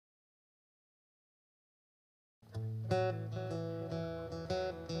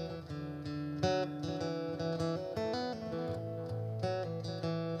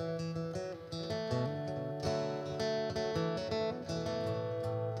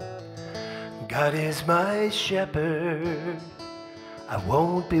God is my shepherd, I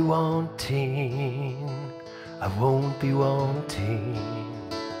won't be wanting, I won't be wanting.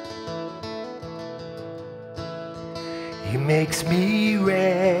 He makes me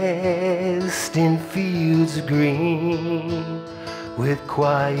rest in fields green with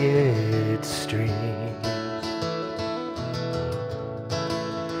quiet streams.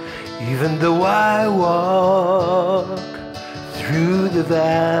 Even though I walk through the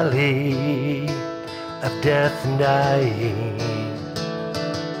valley of death and dying,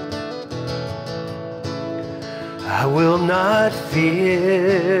 I will not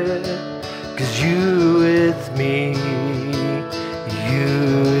fear, 'cause you with me,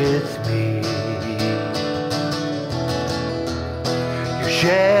 you with me. Your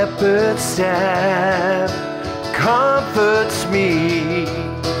shepherd's staff comforts me.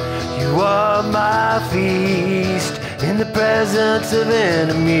 You are my feast in the presence of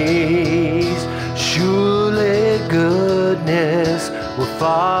enemies. Surely goodness will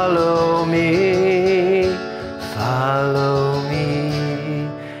follow me, follow me,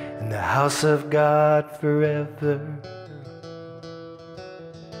 in the house of God forever,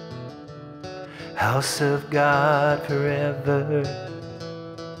 house of God forever.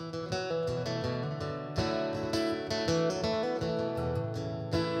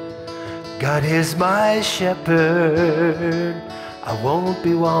 God is my shepherd, I won't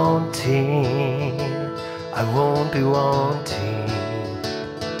be wanting, I won't be wanting.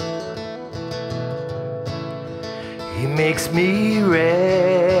 He makes me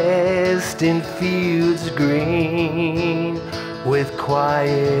rest in fields green with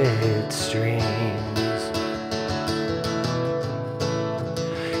quiet streams.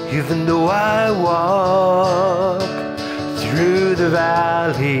 Even though I walk through the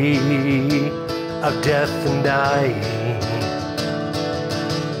valley of death and dying,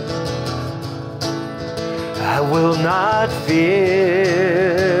 I will not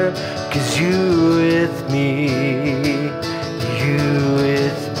fear, 'cause you with me, you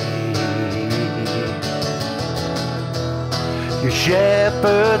with me. Your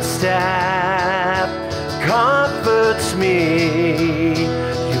shepherd's staff comforts me.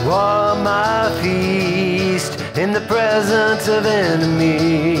 You are my feast in the presence of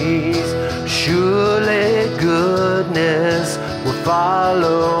enemies. Surely goodness will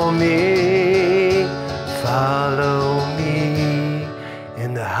follow me, follow me,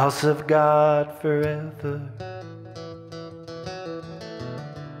 in the house of God forever,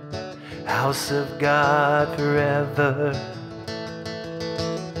 house of God forever.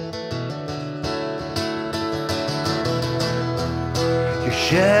 Your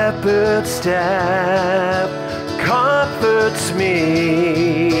shepherd's staff comforts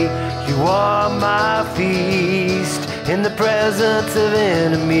me. You are my feast in the presence of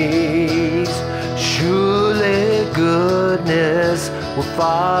enemies. Surely goodness will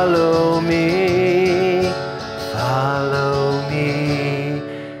follow me, follow me,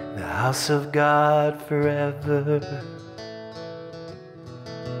 in the house of God forever,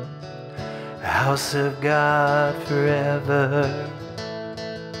 house of God forever,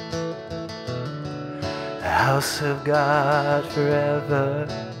 house of God forever,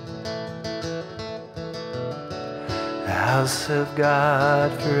 house of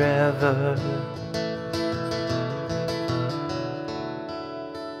God forever.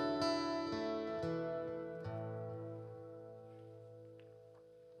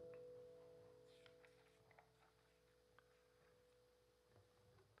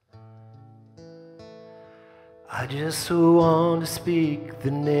 I just want to speak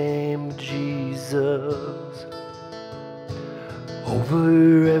the name of Jesus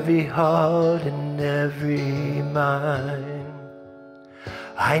over every heart and every mind.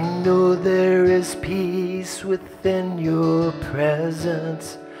 I know there is peace within your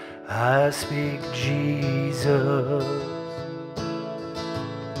presence. I speak Jesus.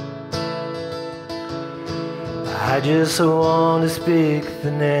 I just want to speak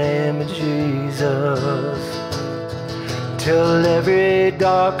the name of Jesus till every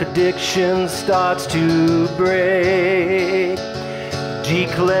dark addiction starts to break,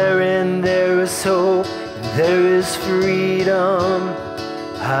 declaring there is hope and there is freedom.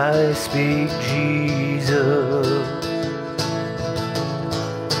 I speak Jesus.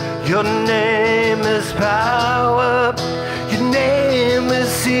 Your name is power, your name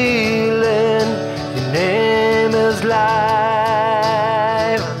is healing, your name is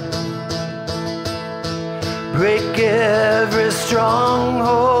life. break every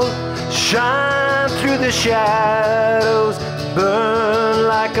stronghold, shine through the shadows, burn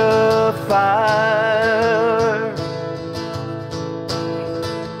like a fire.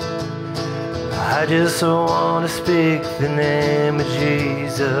 I just want to speak the name of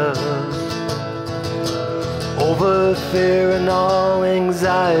Jesus over fear and all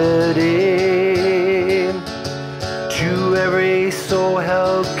anxiety, to every soul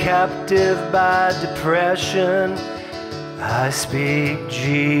held captive by depression. I speak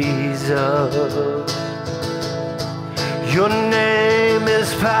Jesus. Your name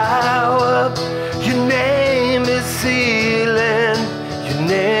is power, your name is healing, your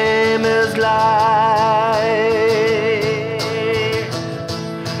name is life.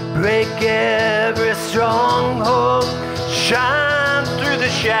 Break every stronghold, shine through the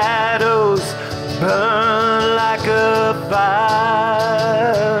shadows, burn like a fire.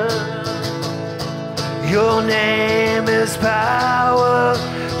 Your name is power,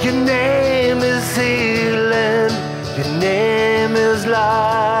 your name is healing, your name is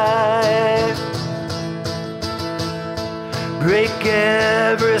life. Break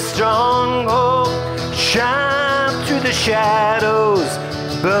every stronghold, shine through the shadows,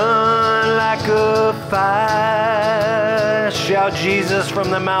 burn like a fire. Shout Jesus from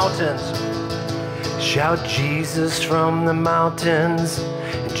the mountains. Shout Jesus from the mountains.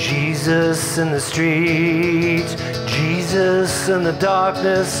 Jesus in the streets, Jesus in the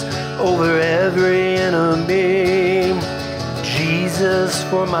darkness, over every enemy. Jesus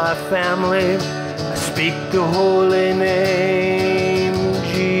for my family, I speak the holy name,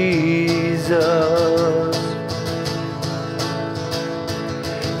 Jesus.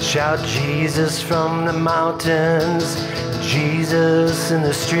 Shout Jesus from the mountains, Jesus in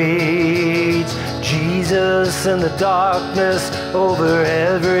the streets, Jesus in the darkness, over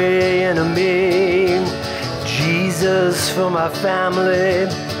every enemy. Jesus for my family,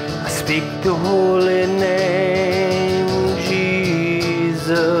 I speak the holy name,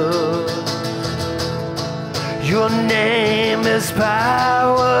 Jesus. Your name is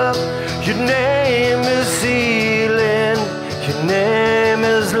power, your name is healing, your name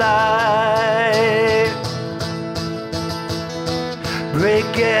is life.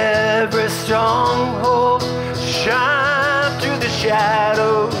 Break every stronghold, shine through the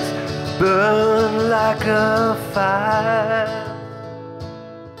shadows, burn like a fire.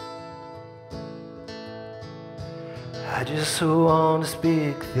 I just want to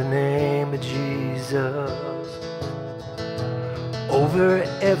speak the name of Jesus over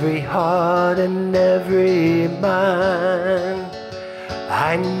every heart and every mind.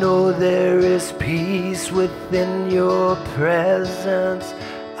 I know there is peace within your presence.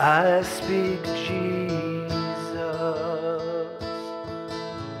 I speak Jesus.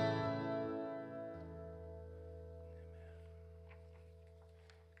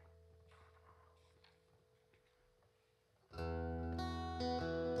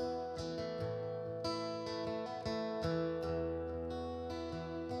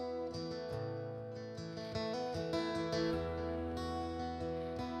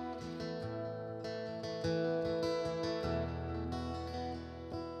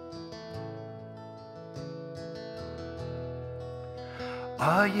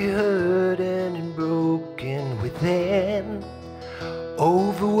 Are you hurting and broken within,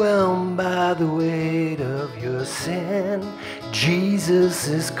 overwhelmed by the weight of your sin? Jesus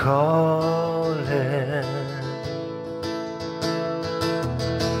is calling.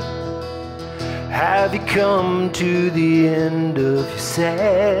 Have you come to the end of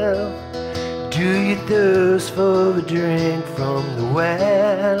yourself? Do you thirst for a drink from the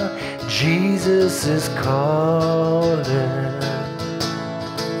well? Jesus is calling.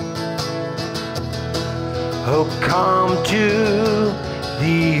 Oh, come to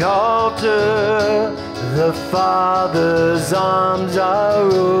the altar, the Father's arms are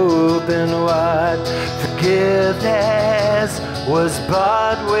open wide. Forgiveness was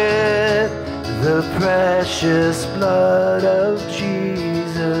bought with the precious blood of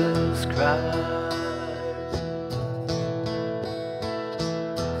Jesus Christ.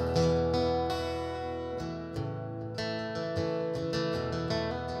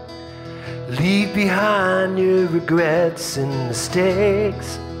 Leave behind your regrets and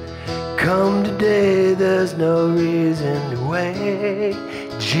mistakes. Come today, there's no reason to wait.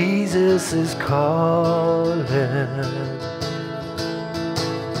 Jesus is calling.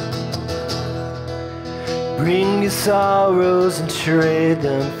 Bring your sorrows and trade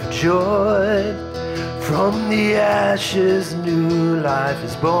them for joy. From the ashes, new life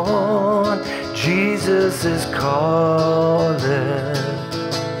is born. Jesus is calling.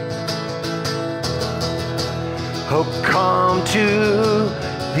 Oh, come to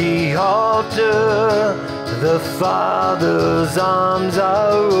the altar. The Father's arms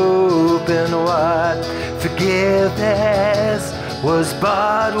are open wide. Forgiveness was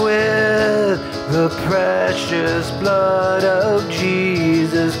bought with the precious blood of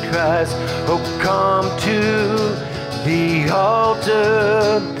Jesus Christ. Oh, come to the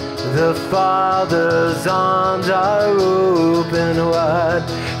altar. The Father's arms are open wide.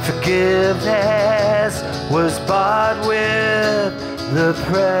 Forgiveness was bought with the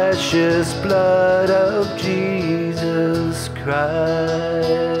precious blood of Jesus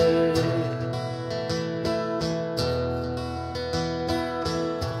Christ.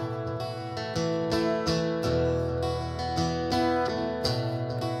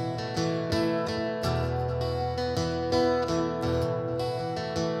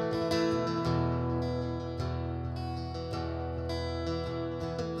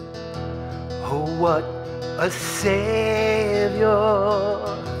 Oh, what a Savior!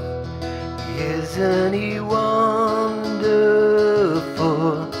 Isn't He wonderful?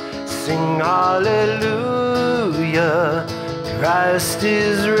 Sing hallelujah, Christ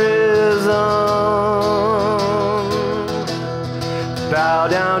is risen. Bow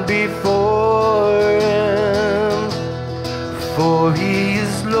down before Him, for He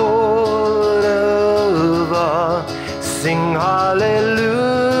is Lord of all. Sing hallelujah,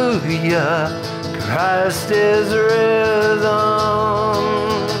 Christ is risen.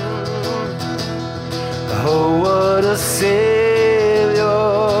 Oh, what a Savior!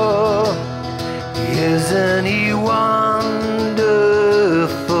 Isn't He wonderful?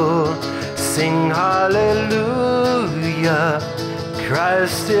 Sing hallelujah,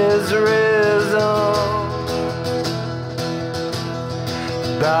 Christ is risen.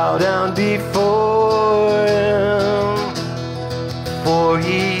 Bow down before Him, for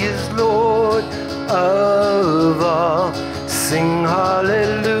He is Lord of all. Sing hallelujah,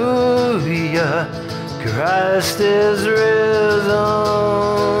 Christ is risen.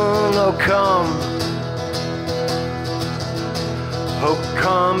 Oh,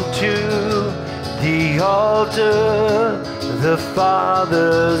 come to the altar. The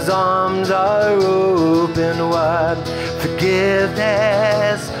Father's arms are open wide.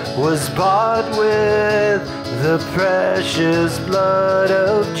 Forgiveness was bought with the precious blood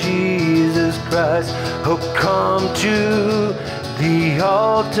of Jesus Christ. Oh, come to the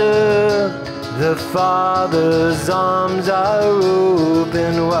altar. The Father's arms are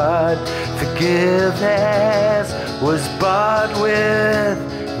open wide. Forgiveness was bought with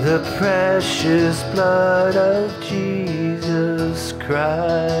the precious blood of Jesus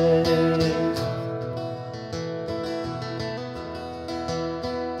Christ.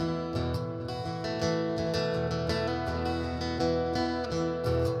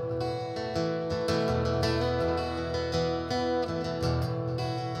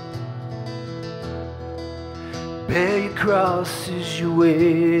 Bear your cross as you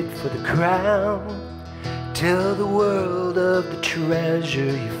wait for the crown. Tell the world of the treasure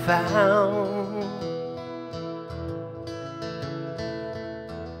you found.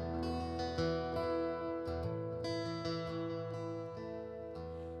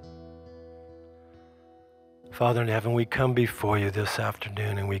 Father in heaven, we come before you this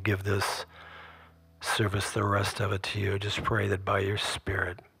afternoon and we give this service, the rest of it, to you. Just pray that by your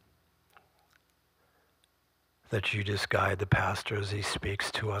Spirit, that you just guide the pastor as he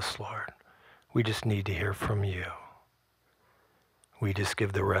speaks to us, Lord. We just need to hear from you. We just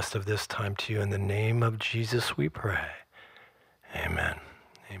give the rest of this time to you. In the name of Jesus we pray. Amen.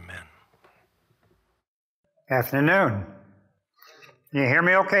 Amen. Afternoon. Can you hear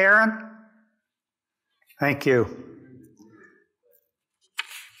me okay, Aaron? Thank you.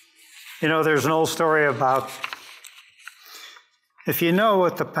 You know, there's an old story about if you know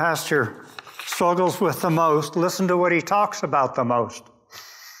what the pastor struggles with the most, listen to what he talks about the most.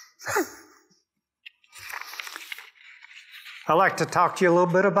 I'd like to talk to you a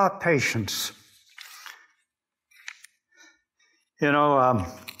little bit about patience. You know,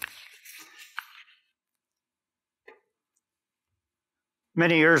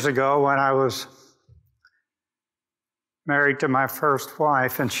 many years ago when I was married to my first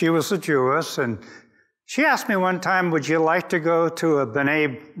wife, and she was a Jewess, and she asked me one time, would you like to go to a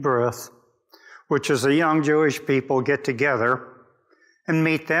B'nai B'rith, which is a young Jewish people get together and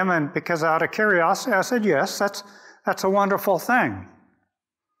meet them? And because out of curiosity, I said, yes, that's a wonderful thing.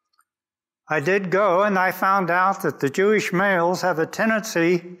 I did go, and I found out that the Jewish males have a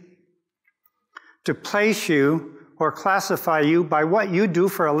tendency to place you or classify you by what you do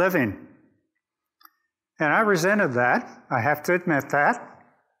for a living. And I resented that. I have to admit that.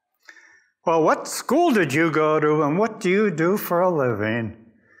 well, what school did you go to and what do you do for a living?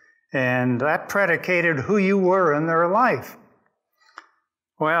 And that predicated who you were in their life.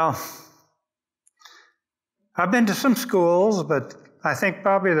 Well, I've been to some schools, but I think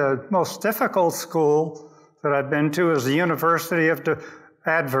probably the most difficult school that I've been to is the University of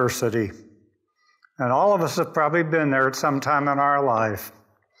Adversity. And all of us have probably been there at some time in our life.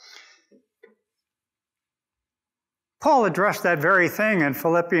 Paul addressed that very thing in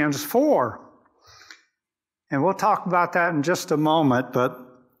Philippians 4. And we'll talk about that in just a moment, but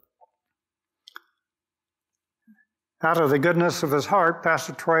out of the goodness of his heart,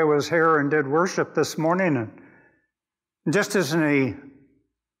 Pastor Troy was here and did worship this morning. And just as the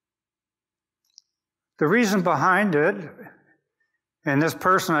reason behind it, and this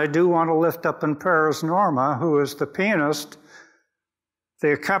person I do want to lift up in prayer is Norma, who is the pianist,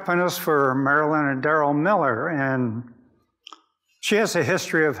 the accompanist for Marilyn and Darrell Miller, and she has a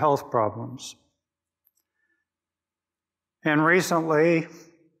history of health problems. And recently,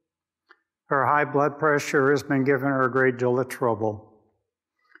 her high blood pressure has been giving her a great deal of trouble.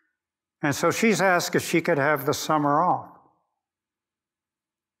 And so she's asked if she could have the summer off.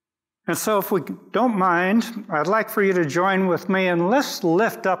 And so if we don't mind, I'd like for you to join with me and let's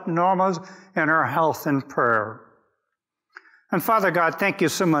lift up Norma and her health in prayer. And Father God, thank you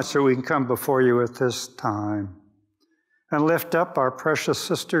so much that we can come before you at this time and lift up our precious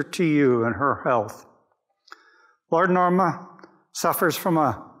sister to you and her health. Lord, Norma suffers from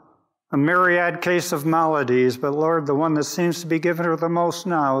a myriad case of maladies, but Lord, the one that seems to be giving her the most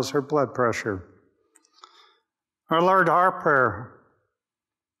now is her blood pressure. Our Lord, our prayer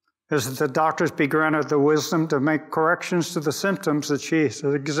is that the doctors be granted the wisdom to make corrections to the symptoms that she is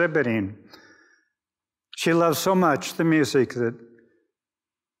exhibiting. She loves so much the music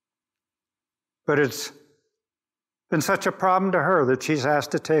but it's been such a problem to her that she's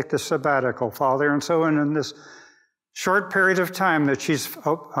asked to take the sabbatical, Father. And so in this short period of time that she's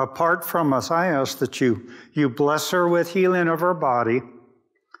apart from us, I ask that you bless her with healing of her body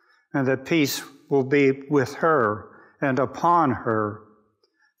and that peace will be with her and upon her.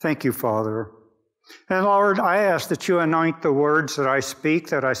 Thank you, Father. And Lord, I ask that you anoint the words that I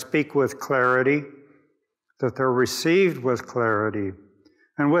speak with clarity, that they're received with clarity,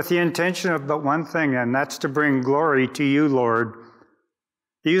 and with the intention of but one thing, and that's to bring glory to you, Lord.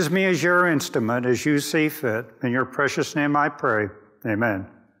 Use me as your instrument, as you see fit. In your precious name I pray. Amen.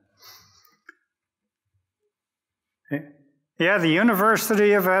 Yeah, the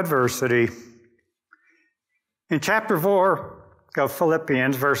University of Adversity. In chapter 4 of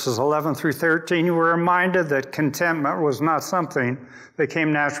Philippians, verses 11 through 13, you were reminded that contentment was not something that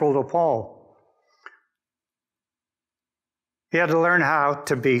came natural to Paul. He had to learn how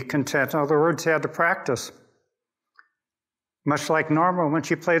to be content. In other words, he had to practice. Much like Norma, when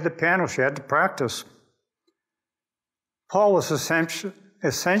she played the piano, she had to practice. Paul was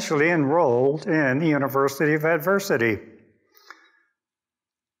essentially enrolled in the University of Adversity.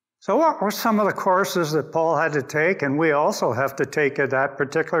 So what were some of the courses that Paul had to take, and we also have to take at that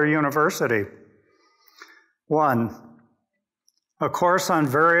particular university? 1, a course on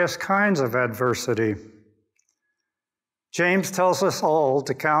various kinds of adversity. James tells us all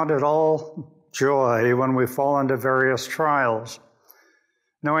to count it all joy when we fall into various trials,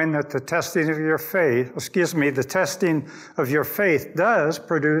 knowing that the testing of your faith does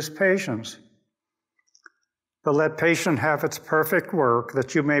produce patience. But let patience have its perfect work,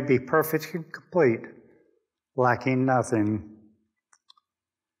 that you may be perfect and complete, lacking nothing.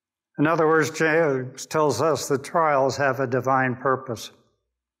 In other words, James tells us that trials have a divine purpose.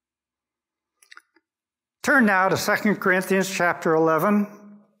 Turn now to 2 Corinthians chapter 11,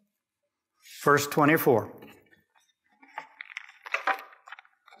 verse 24.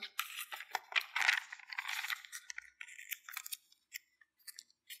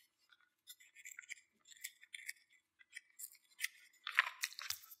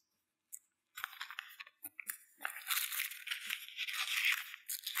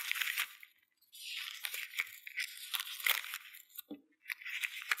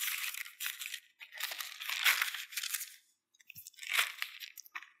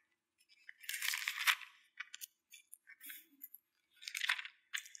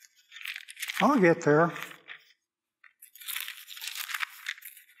 I'll get there.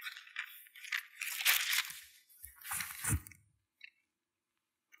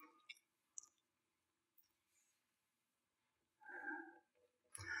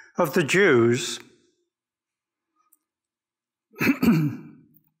 Of the Jews,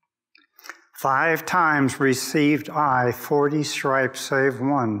 5 times received I 40 stripes save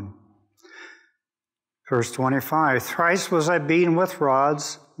one. Verse 25, thrice was I beaten with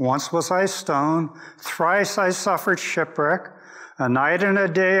rods, Once was I stoned, thrice I suffered shipwreck. A night and a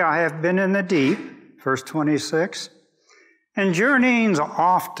day I have been in the deep, verse 26. And journeyings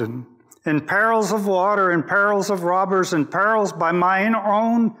often, in perils of water, in perils of robbers, in perils by mine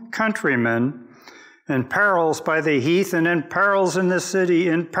own countrymen, in perils by the heath, and in perils in the city,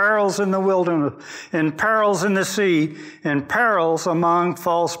 in perils in the wilderness, in perils in the sea, in perils among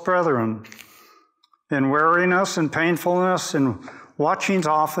false brethren, in weariness and painfulness, in watchings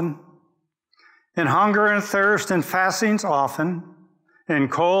often, in hunger and thirst, in fastings often, in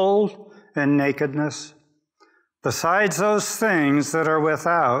cold and nakedness, besides those things that are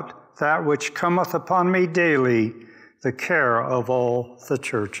without, that which cometh upon me daily, the care of all the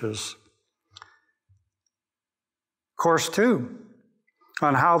churches. Course 2,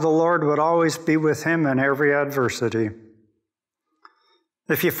 on how the Lord would always be with him in every adversity.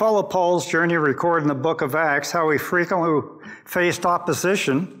 If you follow Paul's journey recorded in the book of Acts, how he frequently faced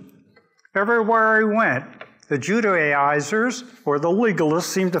opposition, everywhere he went, the Judaizers or the legalists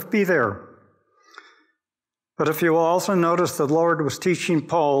seemed to be there. But if you will also notice, the Lord was teaching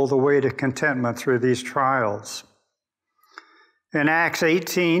Paul the way to contentment through these trials. In Acts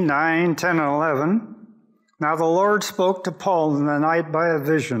 18, 9, 10, and 11, now the Lord spoke to Paul in the night by a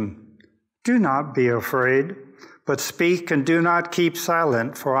vision. Do not be afraid, but speak and do not keep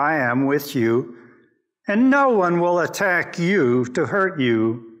silent, for I am with you, and no one will attack you to hurt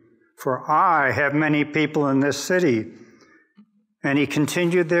you, for I have many people in this city. And he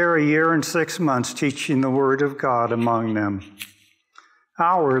continued there 1 year and 6 months, teaching the word of God among them.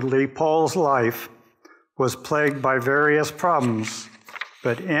 Outwardly, Paul's life was plagued by various problems,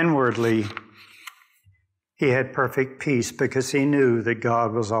 but inwardly, he had perfect peace because he knew that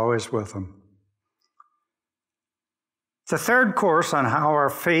God was always with him. The third course on how our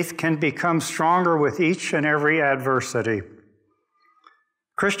faith can become stronger with each and every adversity.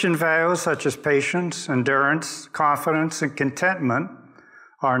 Christian values such as patience, endurance, confidence, and contentment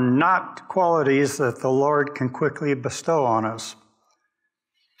are not qualities that the Lord can quickly bestow on us.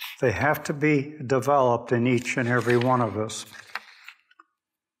 They have to be developed in each and every one of us.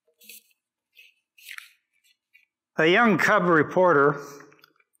 A young cub reporter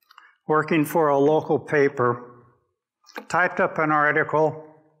working for a local paper typed up an article,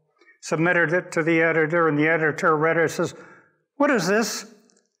 submitted it to the editor, and the editor read it and says, "What is this?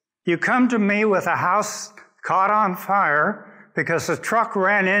 You come to me with a house caught on fire because the truck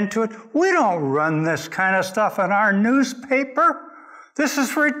ran into it? We don't run this kind of stuff in our newspaper. This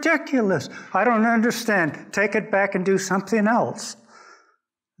is ridiculous. I don't understand. Take it back and do something else."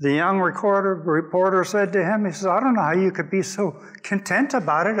 The young reporter said to him, he says, "I don't know how you could be so content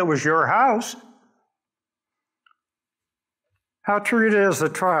about it. It was your house." How true it is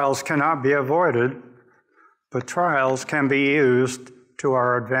that trials cannot be avoided, but trials can be used to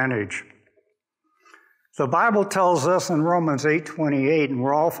our advantage. The Bible tells us in Romans 8:28, and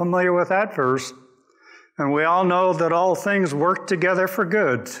we're all familiar with that verse, and we all know that all things work together for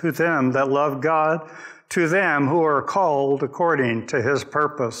good to them that love God, to them who are called according to his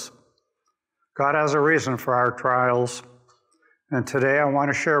purpose. God has a reason for our trials, and today I want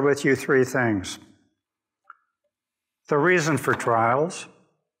to share with you 3 things. The reason for trials,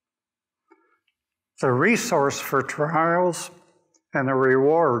 the resource for trials, and the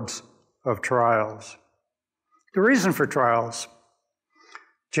rewards of trials. The reason for trials.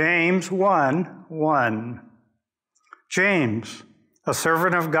 James 1:1. James, a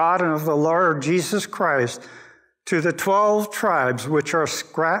servant of God and of the Lord Jesus Christ, to the 12 tribes which are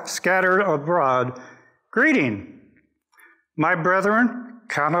scattered abroad, greeting. My brethren,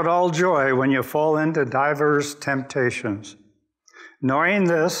 count it all joy when you fall into divers temptations, knowing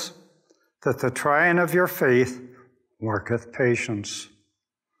this, that the trying of your faith worketh patience.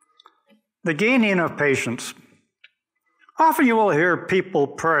 The gaining of patience. Often you will hear people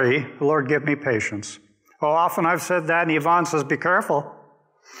pray, "Lord, give me patience." Oh, often I've said that, and Yvonne says, "Be careful."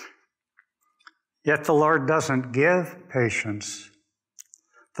 Yet the Lord doesn't give patience.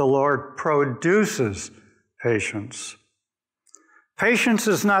 The Lord produces patience. Patience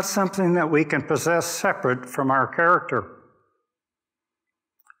is not something that we can possess separate from our character.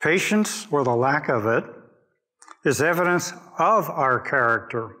 Patience, or the lack of it, is evidence of our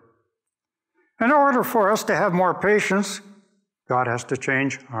character. In order for us to have more patience, God has to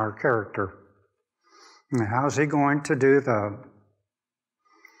change our character. And how's he going to do that?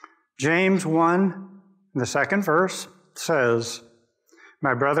 James 1, the 2nd verse, says,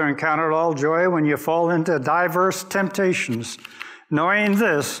 My brethren, count it all joy when you fall into diverse temptations, knowing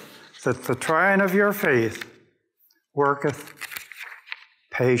this, that the trying of your faith worketh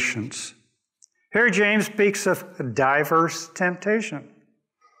patience. Here James speaks of diverse temptation.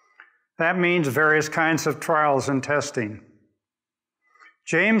 That means various kinds of trials and testing.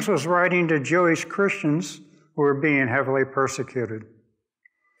 James was writing to Jewish Christians who were being heavily persecuted.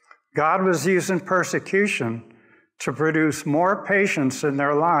 God was using persecution to produce more patience in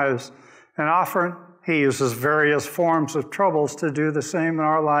their lives, and often He uses various forms of troubles to do the same in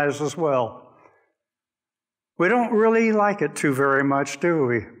our lives as well. We don't really like it too very much, do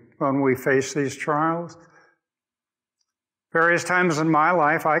we, when we face these trials? Various times in my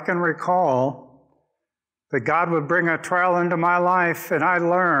life, I can recall that God would bring a trial into my life, and I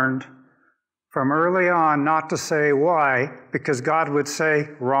learned from early on not to say why, because God would say,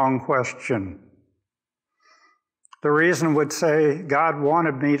 wrong question. The reason God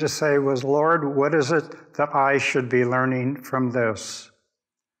wanted me to say was, Lord, what is it that I should be learning from this?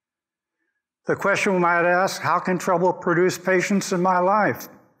 The question we might ask, how can trouble produce patience in my life?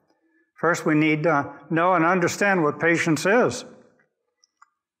 First, we need to know and understand what patience is.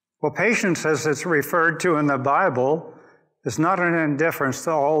 Well, patience, as it's referred to in the Bible, is not an indifference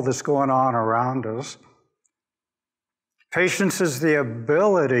to all that's going on around us. Patience is the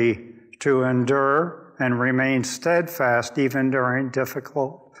ability to endure and remain steadfast even during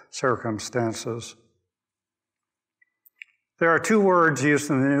difficult circumstances. There are two words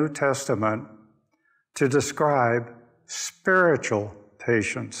used in the New Testament to describe spiritual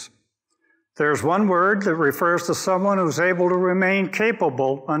patience. There's one word that refers to someone who's able to remain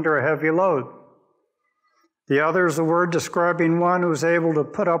capable under a heavy load. The other is a word describing one who's able to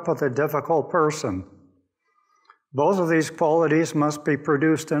put up with a difficult person. Both of these qualities must be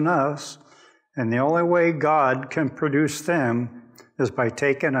produced in us, and the only way God can produce them is by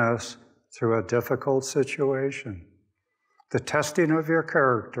taking us through a difficult situation. The testing of your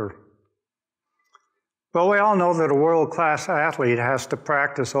character. Well, we all know that a world-class athlete has to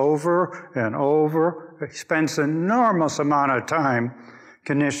practice over and over. He spends an enormous amount of time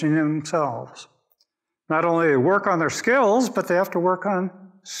conditioning themselves. Not only do they work on their skills, but they have to work on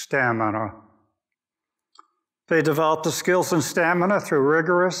stamina. They develop the skills and stamina through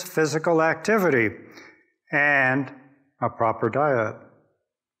rigorous physical activity and a proper diet.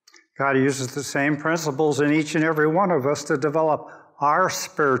 God uses the same principles in each and every one of us to develop our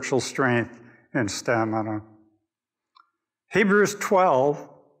spiritual strength and stamina. Hebrews 12,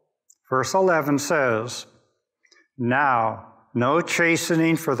 verse 11 says, Now no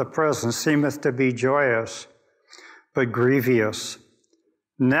chastening for the present seemeth to be joyous, but grievous.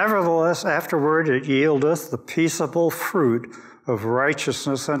 Nevertheless, afterward it yieldeth the peaceable fruit of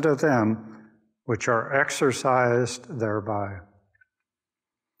righteousness unto them which are exercised thereby.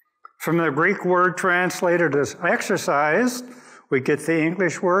 From the Greek word translated as exercised, we get the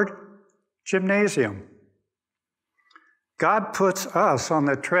English word gymnasium. God puts us on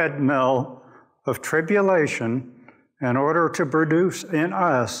the treadmill of tribulation in order to produce in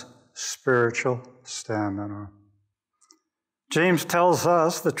us spiritual stamina. James tells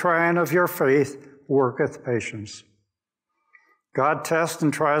us, the trying of your faith worketh patience. God tests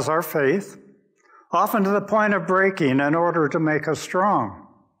and tries our faith, often to the point of breaking in order to make us strong.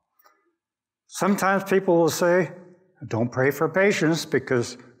 Sometimes people will say, don't pray for patience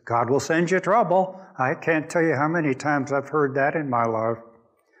because God will send you trouble. I can't tell you how many times I've heard that in my life.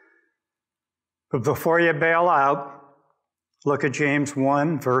 But before you bail out, look at James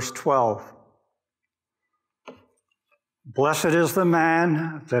 1, verse 12. Blessed is the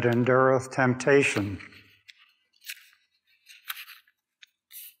man that endureth temptation.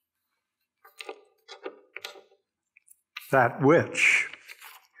 That which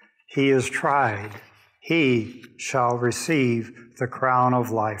he is tried, he shall receive the crown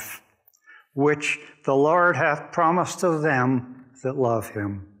of life, which the Lord hath promised to them that love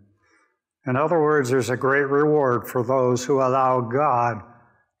him. In other words, there's a great reward for those who allow God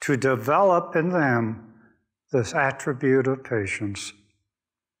to develop in them this attribute of patience.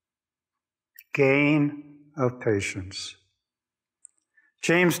 Gain of patience.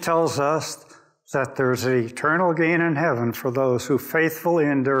 James tells us that there's an eternal gain in heaven for those who faithfully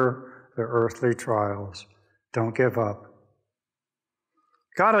endure the earthly trials. Don't give up.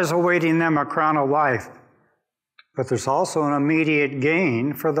 God is awaiting them a crown of life, but there's also an immediate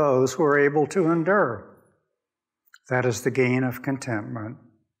gain for those who are able to endure. That is the gain of contentment.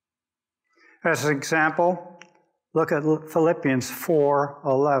 As an example, look at Philippians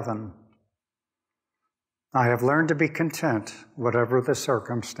 4:11. I have learned to be content, whatever the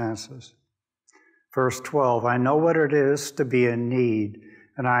circumstances. Verse 12, I know what it is to be in need,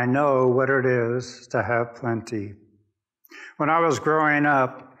 and I know what it is to have plenty. When I was growing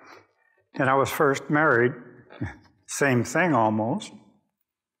up, and I was first married, same thing almost,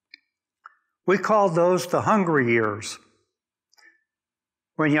 we called those the hungry years.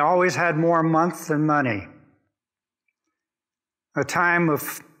 when you always had more month than money, a time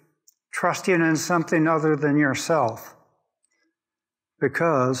of trusting in something other than yourself,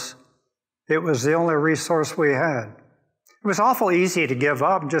 because it was the only resource we had. It was awful easy to give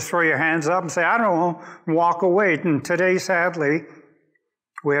up and just throw your hands up and say, I don't know, and walk away. And today, sadly,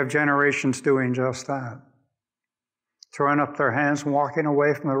 we have generations doing just that, throwing up their hands and walking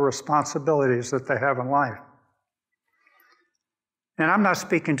away from the responsibilities that they have in life. And I'm not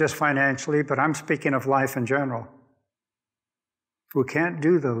speaking just financially, but I'm speaking of life in general. We can't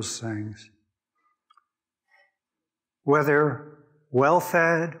do those things. Whether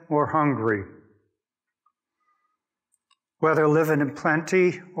well-fed or hungry, whether living in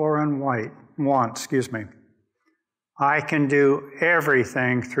plenty or in want, I can do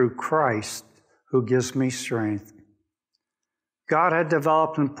everything through Christ who gives me strength. God had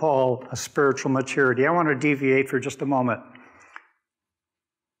developed in Paul a spiritual maturity. I want to deviate for just a moment.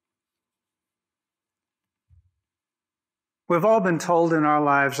 We've all been told in our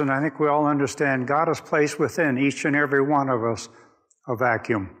lives, and I think we all understand, God has placed within each and every one of us a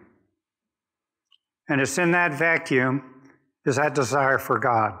vacuum. And it's in that vacuum is that desire for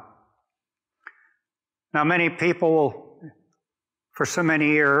God. Now, many people, for so many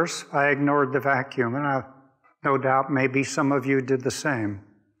years, I ignored the vacuum, and no doubt maybe some of you did the same.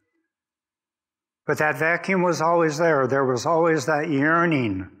 But that vacuum was always there. There was always that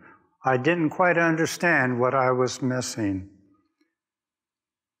yearning. I didn't quite understand what I was missing.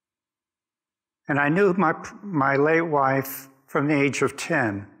 And I knew my late wife from the age of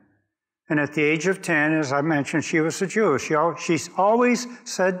 10. And at the age of 10, as I mentioned, she was a Jew. She's always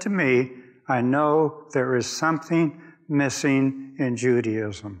said to me, I know there is something missing in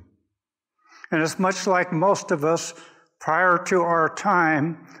Judaism. And it's much like most of us prior to our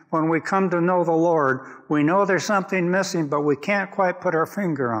time, when we come to know the Lord, we know there's something missing, but we can't quite put our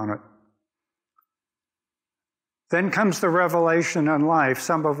finger on it. Then comes the revelation in life,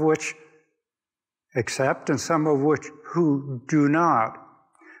 some of which accept and some of which who do not.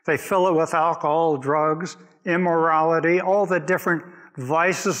 They fill it with alcohol, drugs, immorality, all the different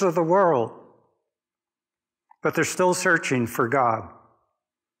vices of the world. But they're still searching for God.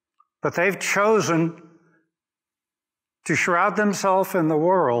 But they've chosen to shroud themselves in the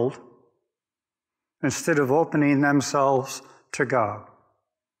world instead of opening themselves to God.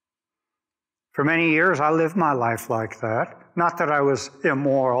 For many years, I lived my life like that. Not that I was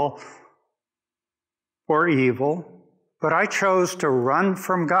immoral or evil, but I chose to run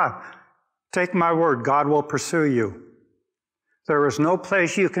from God. Take my word, God will pursue you. There is no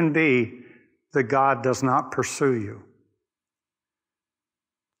place you can be that God does not pursue you.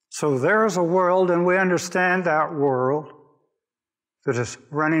 So there is a world, and we understand that world, that is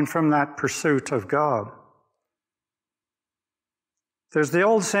running from that pursuit of God. There's the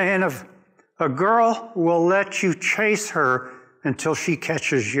old saying of, a girl will let you chase her until she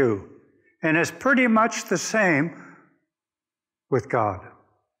catches you. And it's pretty much the same with God.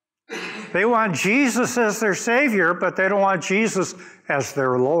 They want Jesus as their Savior, but they don't want Jesus as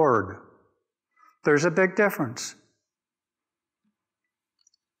their Lord. There's a big difference.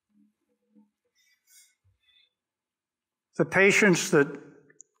 The patience that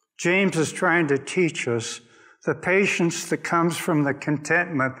James is trying to teach us, the patience that comes from the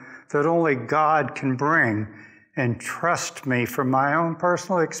contentment that only God can bring, and trust me from my own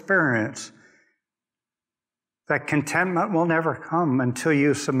personal experience, that contentment will never come until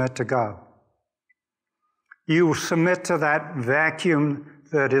you submit to God. You submit to that vacuum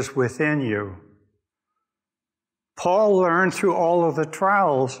that is within you. Paul learned through all of the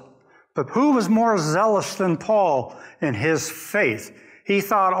trials, but who was more zealous than Paul in his faith? He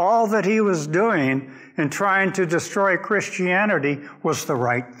thought all that he was doing in trying to destroy Christianity was the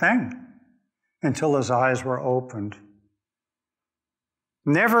right thing until his eyes were opened.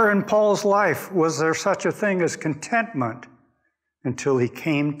 Never in Paul's life was there such a thing as contentment until he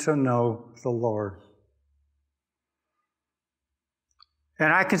came to know the Lord.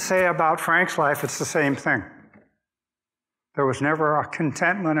 And I can say about Frank's life, it's the same thing. There was never a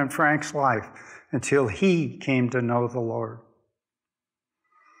contentment in Frank's life until he came to know the Lord.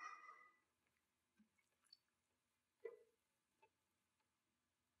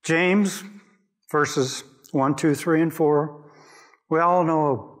 James, verses 1, 2, 3, and 4, we all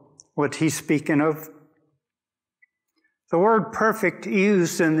know what he's speaking of. The word perfect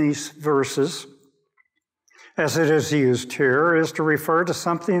used in these verses, as it is used here, is to refer to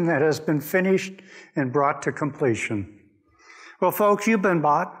something that has been finished and brought to completion. Well, folks, you've been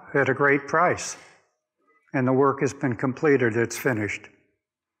bought at a great price, and the work has been completed. It's finished.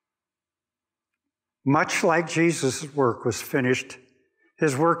 Much like Jesus' work was finished,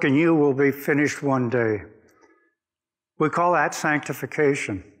 His work in you will be finished one day. We call that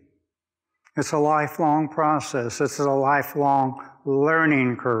sanctification. It's a lifelong process. It's a lifelong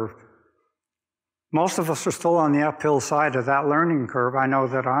learning curve. Most of us are still on the uphill side of that learning curve. I know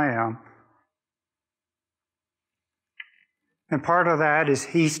that I am. And part of that is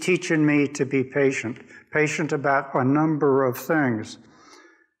He's teaching me to be patient about a number of things.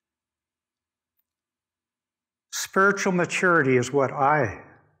 Spiritual maturity is what I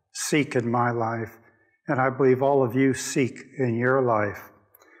seek in my life, and I believe all of you seek in your life.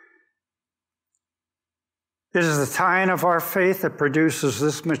 It is the tying of our faith that produces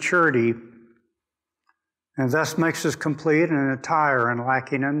this maturity, and thus makes us complete and entire and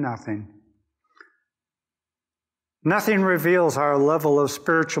lacking in nothing. Nothing reveals our level of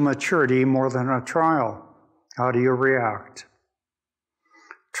spiritual maturity more than a trial. How do you react?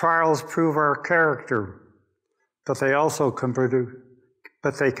 Trials prove our character, but they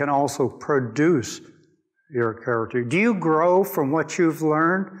can also produce your character. Do you grow from what you've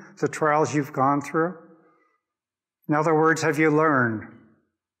learned, the trials you've gone through? In other words, have you learned?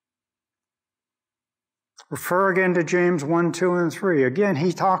 Refer again to James 1, 2, and 3. Again,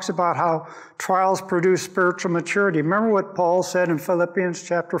 he talks about how trials produce spiritual maturity. Remember what Paul said in Philippians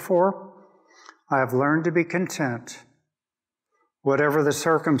chapter 4? I have learned to be content, whatever the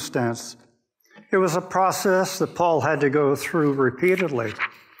circumstance. It was a process that Paul had to go through repeatedly.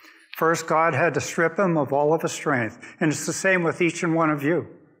 First, God had to strip him of all of his strength. And it's the same with each and one of you.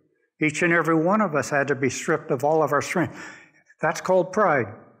 Each and every one of us had to be stripped of all of our strength. That's called pride.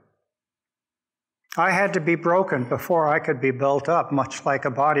 I had to be broken before I could be built up, much like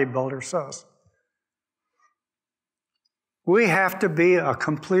a bodybuilder says. We have to be a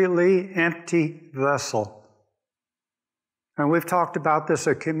completely empty vessel. And we've talked about this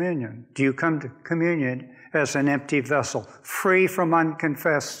at communion. Do you come to communion as an empty vessel, free from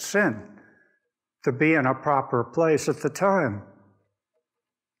unconfessed sin, to be in a proper place at the time?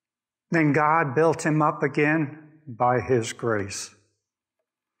 Then God built him up again by His grace.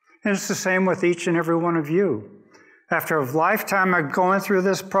 And it's the same with each and every one of you. After a lifetime of going through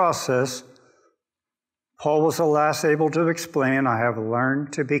this process, Paul was the last able to explain, I have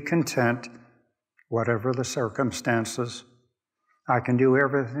learned to be content, whatever the circumstances. I can do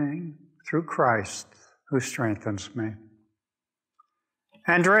everything through Christ who strengthens me.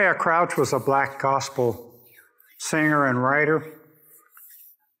 Andrea Crouch was a black gospel singer and writer.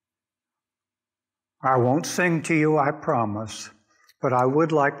 I won't sing to you, I promise, but I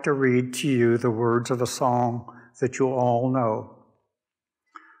would like to read to you the words of a song that you all know.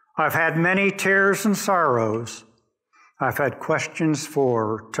 I've had many tears and sorrows. I've had questions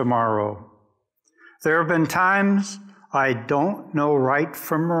for tomorrow. There have been times I don't know right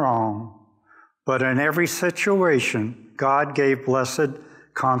from wrong, but in every situation, God gave blessed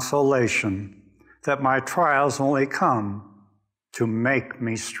consolation that my trials only come to make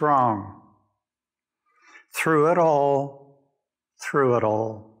me strong. Through it all,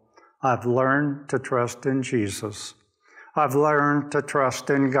 I've learned to trust in Jesus. I've learned to trust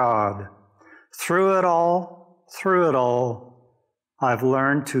in God. Through it all, I've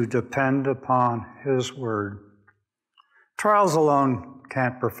learned to depend upon His Word. Trials alone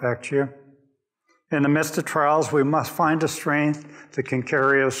can't perfect you. In the midst of trials, we must find a strength that can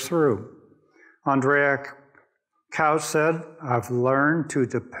carry us through. Andrea Couch said, I've learned to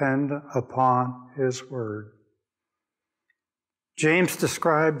depend upon His Word. James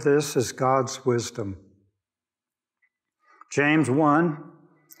described this as God's wisdom. James 1,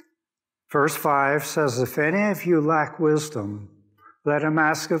 verse 5 says, if any of you lack wisdom, let him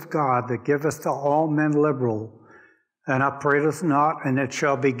ask of God that giveth to all men liberal, and upbraideth not, and it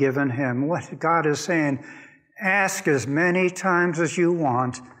shall be given him. What God is saying, ask as many times as you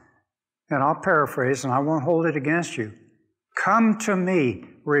want, and I'll paraphrase, and I won't hold it against you. Come to me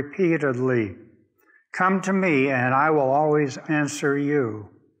repeatedly. Come to me, and I will always answer you.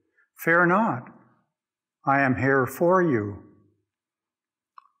 Fear not, I am here for you.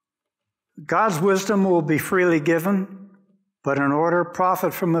 God's wisdom will be freely given, but in order to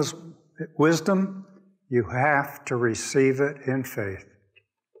profit from His wisdom, you have to receive it in faith.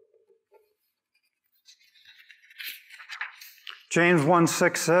 James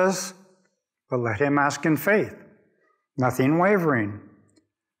 1:6 says, but let him ask in faith, nothing wavering.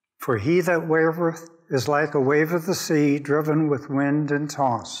 For he that wavereth is like a wave of the sea, driven with wind and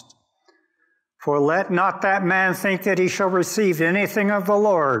tossed. For let not that man think that he shall receive anything of the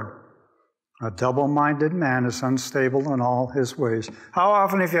Lord. A double-minded man is unstable in all his ways. How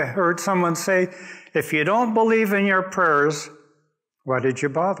often have you heard someone say, if you don't believe in your prayers, why did you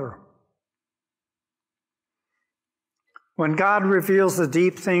bother? When God reveals the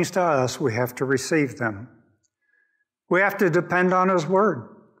deep things to us, we have to receive them. We have to depend on His Word.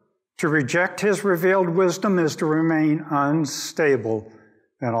 To reject His revealed wisdom is to remain unstable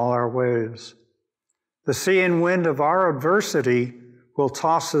in all our ways. The sea and wind of our adversity will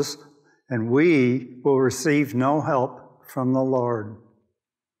toss us, and we will receive no help from the Lord.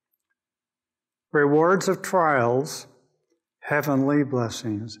 Rewards of trials, heavenly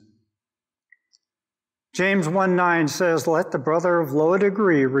blessings. James 1:9 says, "Let the brother of low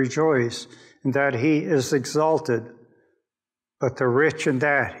degree rejoice in that he is exalted, but the rich in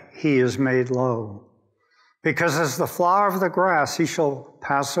that he is made low. Because as the flower of the grass he shall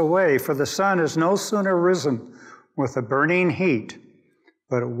pass away, for the sun is no sooner risen with a burning heat,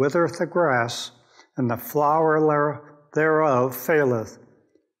 but it withereth the grass, and the flower thereof faileth,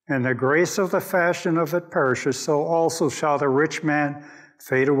 and the grace of the fashion of it perishes, so also shall the rich man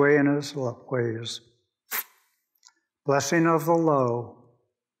fade away in his ways." Blessing of the low,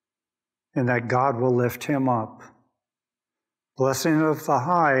 in that God will lift him up. Blessing of the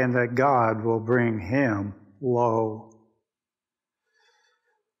high, in that God will bring him low.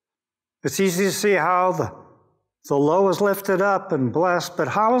 It's easy to see how the low is lifted up and blessed, but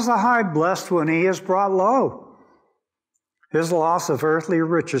how is the high blessed when he is brought low? His loss of earthly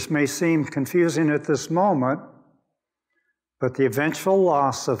riches may seem confusing at this moment, but the eventual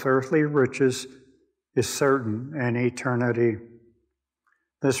loss of earthly riches is certain in eternity.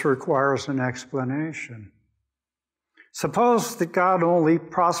 This requires an explanation. Suppose that God only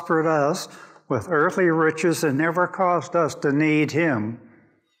prospered us with earthly riches and never caused us to need Him.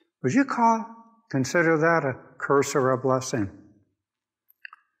 Would you consider that a curse or a blessing?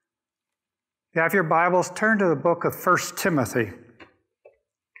 If you have your Bibles, turn to the book of 1 Timothy,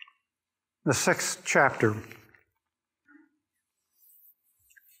 the 6th chapter.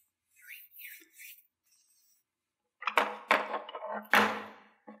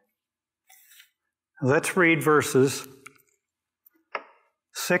 Let's read verses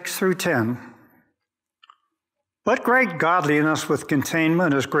 6 through 10. "But great godliness with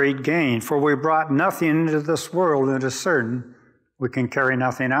containment is great gain, for we brought nothing into this world, and it is certain we can carry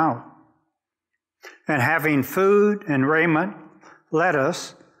nothing out. And having food and raiment, let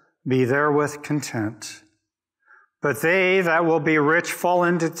us be therewith content. But they that will be rich fall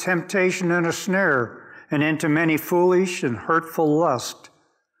into temptation and a snare, and into many foolish and hurtful lusts,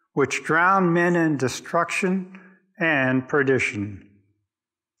 which drown men in destruction and perdition.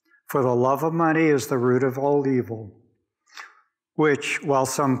 For the love of money is the root of all evil, which, while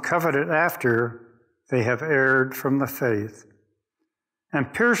some coveted after, they have erred from the faith,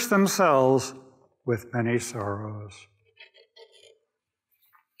 and pierced themselves with many sorrows."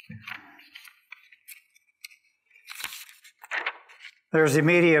 There's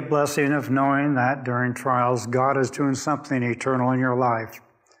immediate blessing of knowing that during trials, God is doing something eternal in your life.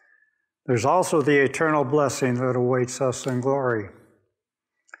 There's also the eternal blessing that awaits us in glory.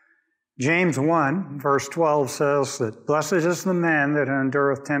 James 1, verse 12 says that, "Blessed is the man that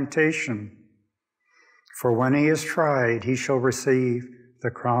endureth temptation, for when he is tried, he shall receive the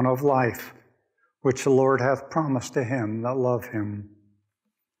crown of life, which the Lord hath promised to him that love him."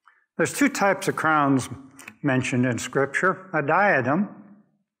 There's two types of crowns mentioned in Scripture: a diadem,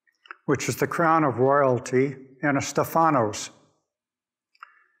 which is the crown of royalty, and a Stephanos,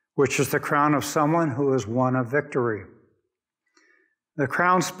 which is the crown of someone who has won a victory. The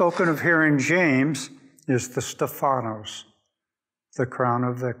crown spoken of here in James is the Stephanos, the crown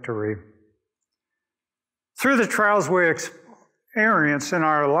of victory. Through the trials we experience in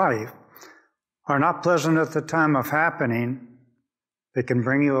our life are not pleasant at the time of happening, they can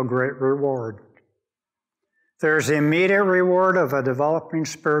bring you a great reward. There's the immediate reward of a developing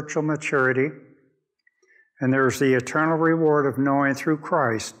spiritual maturity, and there's the eternal reward of knowing through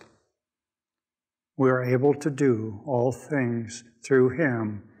Christ we are able to do all things through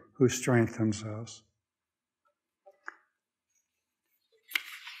Him who strengthens us.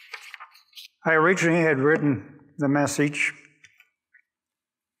 I originally had written the message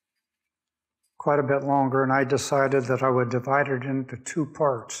quite a bit longer, and I decided that I would divide it into two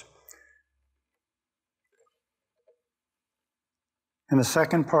parts. And the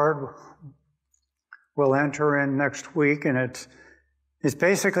second part we'll enter in next week, and it's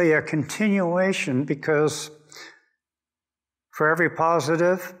basically a continuation, because for every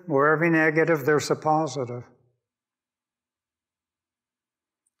positive or every negative, there's a positive.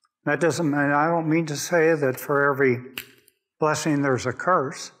 That doesn't mean, I don't mean to say that for every blessing there's a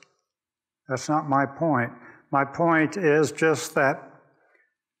curse. That's not my point. My point is just that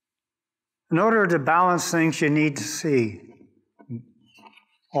in order to balance things, you need to see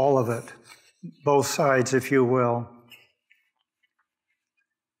all of it, both sides, if you will.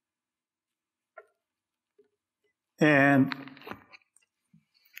 And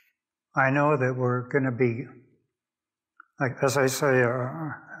I know that we're going to be, like, as I say,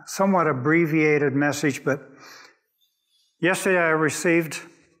 a somewhat abbreviated message, but yesterday I received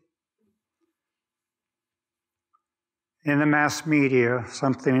in the mass media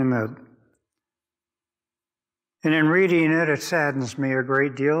something that, and in reading it, it saddens me a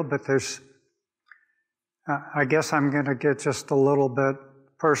great deal, but I guess I'm going to get just a little bit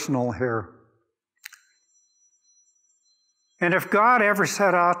personal here. And if God ever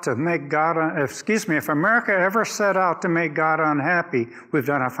set out to make God, if America ever set out to make God unhappy, we've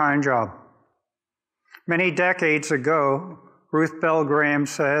done a fine job. Many decades ago, Ruth Bell Graham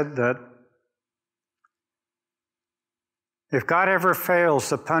said that if God ever fails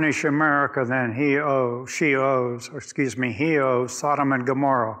to punish America, then he owes Sodom and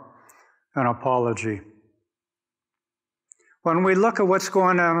Gomorrah an apology. When we look at what's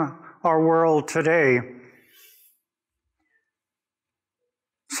going on in our world today,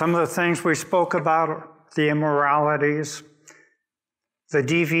 some of the things we spoke about, the immoralities, the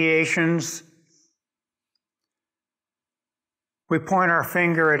deviations, we point our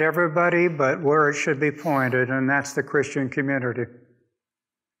finger at everybody but where it should be pointed, and that's the Christian community.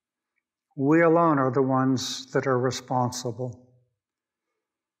 We alone are the ones that are responsible.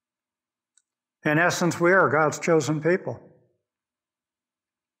 In essence, we are God's chosen people.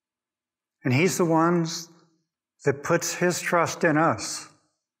 And He's the ones that puts His trust in us.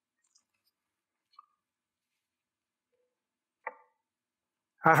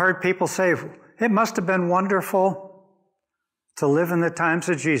 I've heard people say, it must have been wonderful to live in the times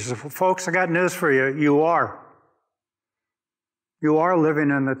of Jesus. Well, folks, I got news for you. You are. You are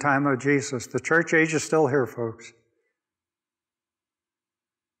living in the time of Jesus. The church age is still here, folks.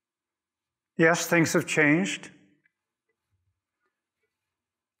 Yes, things have changed.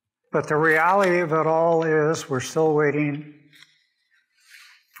 But the reality of it all is we're still waiting.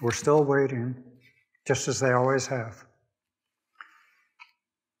 We're still waiting, just as they always have.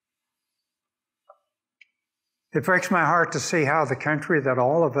 It breaks my heart to see how the country that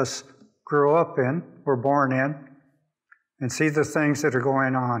all of us grew up in, were born in, and see the things that are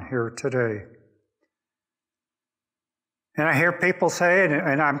going on here today. And I hear people say,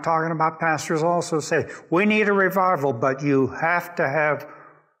 and I'm talking about pastors also, say, we need a revival, but you have to have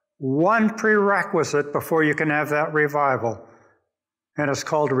one prerequisite before you can have that revival, and it's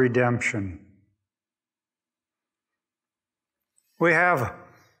called redemption. We have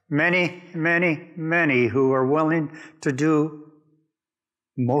many, many, many who are willing to do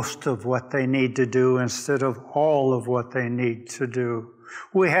most of what they need to do instead of all of what they need to do.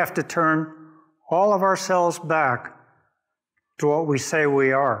 We have to turn all of ourselves back to what we say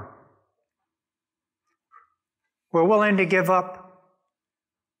we are. We're willing to give up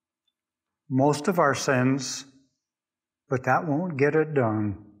most of our sins, but that won't get it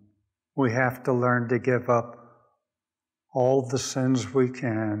done. We have to learn to give up all the sins we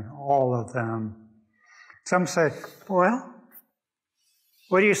can, all of them. Some say, well,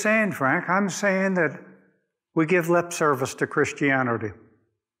 what are you saying, Frank? I'm saying that we give lip service to Christianity,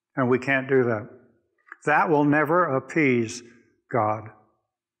 and we can't do that. That will never appease God.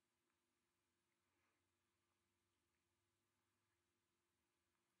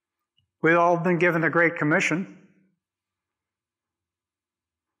 We've all been given the Great Commission.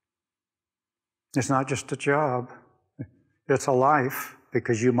 It's not just a job. It's a life,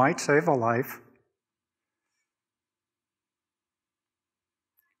 because you might save a life.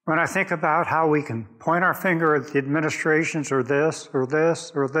 When I think about how we can point our finger at the administrations or this, or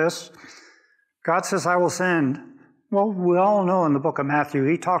this, or this, God says, I will send. Well, we all know in the book of Matthew,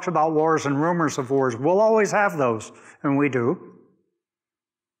 He talks about wars and rumors of wars. We'll always have those, and we do.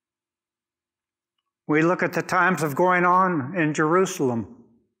 We look at the times of going on in Jerusalem.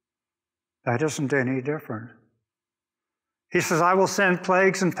 That isn't any different. He says, I will send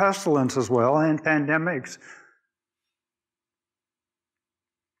plagues and pestilence as well, and pandemics.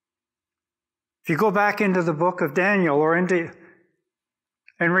 If you go back into the book of Daniel or and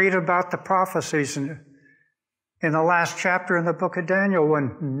read about the prophecies in the last chapter in the book of Daniel,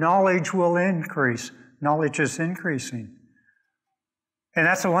 when knowledge will increase, knowledge is increasing. And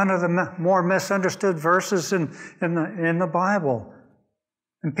that's one of the more misunderstood verses in the Bible.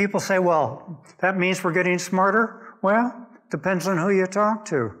 And people say, well, that means we're getting smarter? Well, depends on who you talk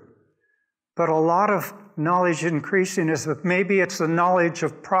to. But a lot of knowledge increasing is that maybe it's the knowledge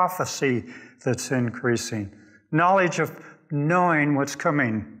of prophecy that's increasing. Knowledge of knowing what's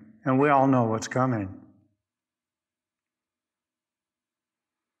coming. And we all know what's coming.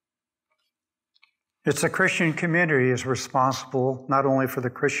 It's the Christian community is responsible not only for the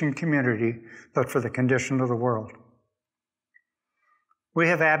Christian community, but for the condition of the world. We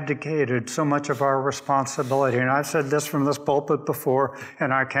have abdicated so much of our responsibility, and I've said this from this pulpit before,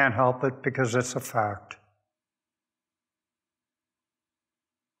 and I can't help it because it's a fact.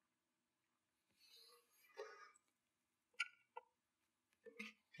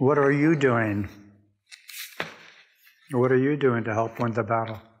 What are you doing? What are you doing to help win the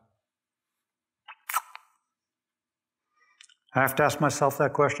battle? I have to ask myself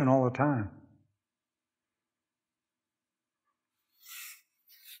that question all the time.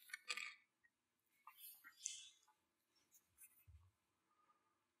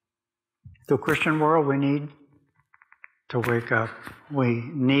 The Christian world, we need to wake up. We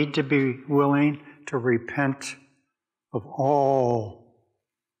need to be willing to repent of all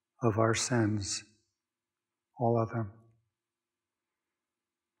of our sins, all of them.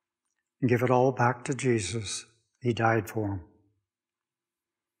 And give it all back to Jesus. He died for them.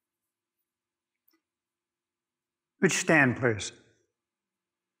 Would you stand, please?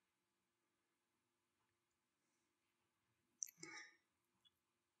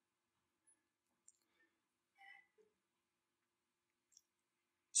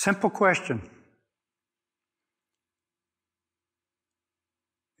 Simple question.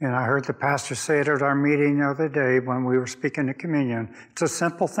 And I heard the pastor say it at our meeting the other day when we were speaking to communion. It's a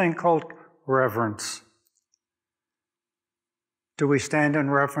simple thing called reverence. Do we stand in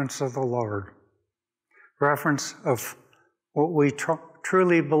reverence of the Lord? Reverence of what we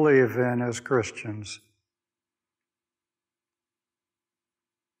truly believe in as Christians?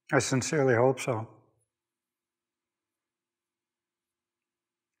 I sincerely hope so.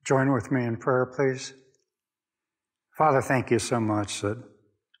 Join with me in prayer, please. Father, thank you so much that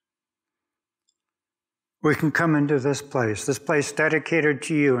we can come into this place dedicated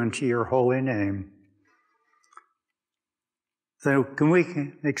to you and to your holy name. So can we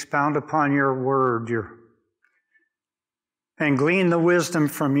expound upon your word and glean the wisdom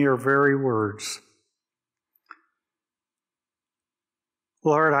from your very words.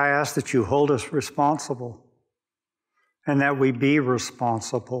 Lord, I ask that you hold us responsible and that we be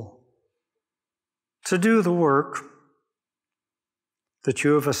responsible to do the work that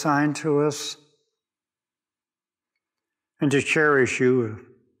you have assigned to us and to cherish you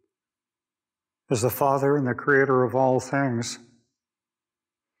as the Father and the Creator of all things.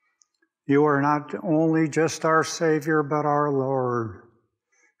 You are not only just our Savior, but our Lord.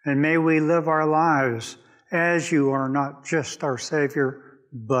 And may we live our lives as you are not just our Savior,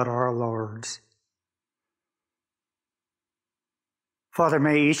 but our Lord's. Father,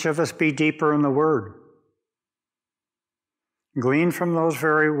 may each of us be deeper in the Word. Glean from those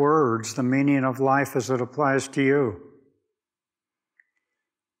very words the meaning of life as it applies to you.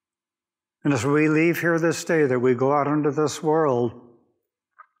 And as we leave here this day, that we go out into this world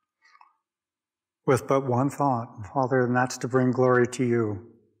with but one thought, Father, and that's to bring glory to you.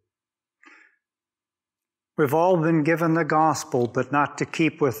 We've all been given the gospel, but not to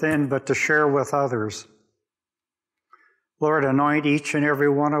keep within, but to share with others. Lord, anoint each and every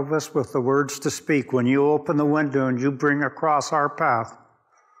one of us with the words to speak when you open the window and you bring across our path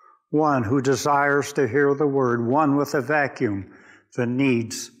one who desires to hear the word, one with a vacuum that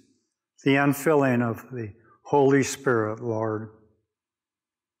needs the unfilling of the Holy Spirit, Lord.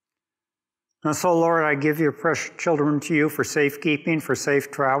 And so, Lord, I give your precious children to you for safekeeping, for safe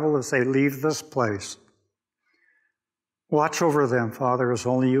travel as they leave this place. Watch over them, Father, as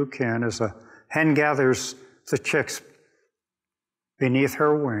only you can, as a hen gathers the chicks beneath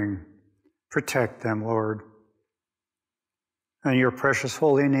her wing. Protect them, Lord. In your precious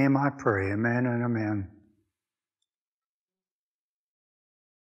holy name I pray, amen and amen.